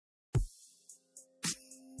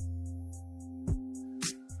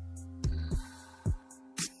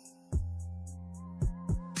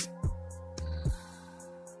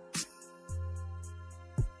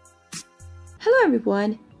Hello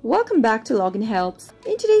everyone, welcome back to Login Helps.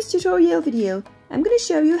 In today's tutorial video, I'm going to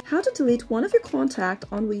show you how to delete one of your contacts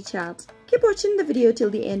on WeChat. Keep watching the video till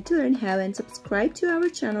the end to learn how, and subscribe to our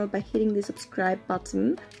channel by hitting the subscribe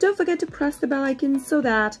button. Don't forget to press the bell icon so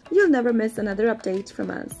that you'll never miss another update from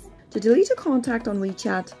us. To delete a contact on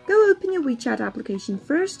WeChat, go open your WeChat application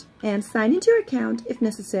first and sign into your account if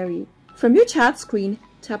necessary. From your chat screen,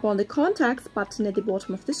 tap on the Contacts button at the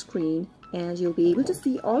bottom of the screen and you'll be able to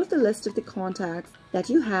see all of the list of the contacts that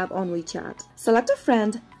you have on WeChat. Select a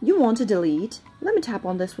friend you want to delete. Let me tap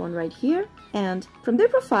on this one right here, and from their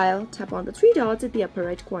profile, tap on the three dots at the upper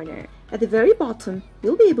right corner. At the very bottom,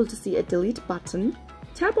 you'll be able to see a delete button.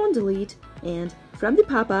 Tap on delete, and from the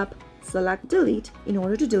pop-up, select delete in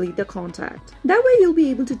order to delete the contact. That way you'll be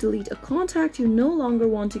able to delete a contact you no longer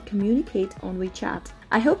want to communicate on WeChat.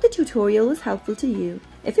 I hope the tutorial was helpful to you.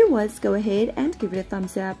 If it was, go ahead and give it a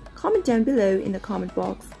thumbs up. Comment down below in the comment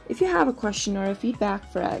box if you have a question or a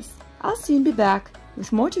feedback for us. I'll soon be back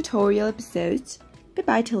with more tutorial episodes.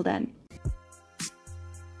 Goodbye till then.